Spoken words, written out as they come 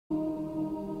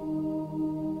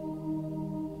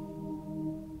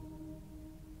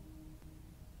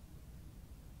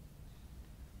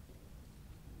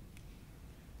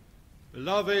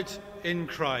Beloved in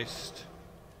Christ,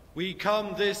 we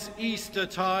come this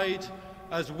Eastertide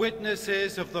as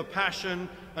witnesses of the passion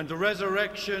and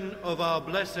resurrection of our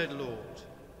blessed Lord.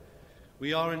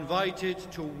 We are invited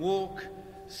to walk,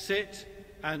 sit,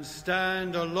 and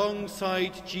stand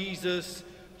alongside Jesus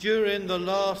during the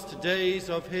last days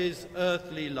of his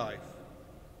earthly life,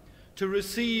 to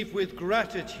receive with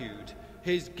gratitude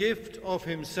his gift of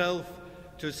himself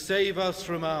to save us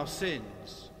from our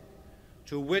sins,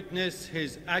 to witness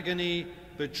his agony,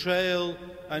 betrayal,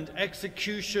 and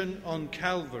execution on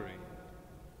Calvary,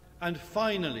 and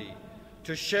finally,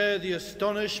 to share the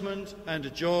astonishment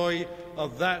and joy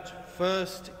of that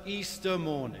first Easter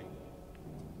morning.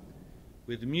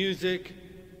 With music,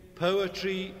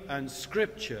 poetry, and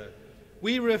scripture,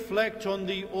 we reflect on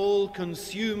the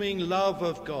all-consuming love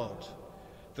of God,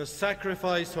 the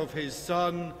sacrifice of his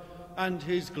Son, and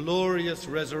his glorious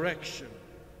resurrection.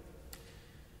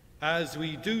 As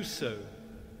we do so,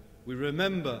 we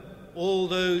remember all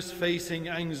those facing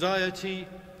anxiety,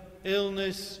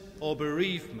 illness, or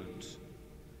bereavement,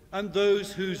 and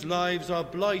those whose lives are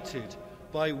blighted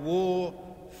by war,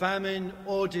 famine,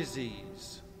 or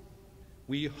disease.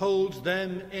 We hold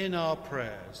them in our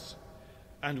prayers,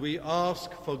 and we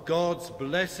ask for God's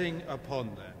blessing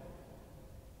upon them.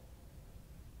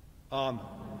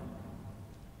 Amen.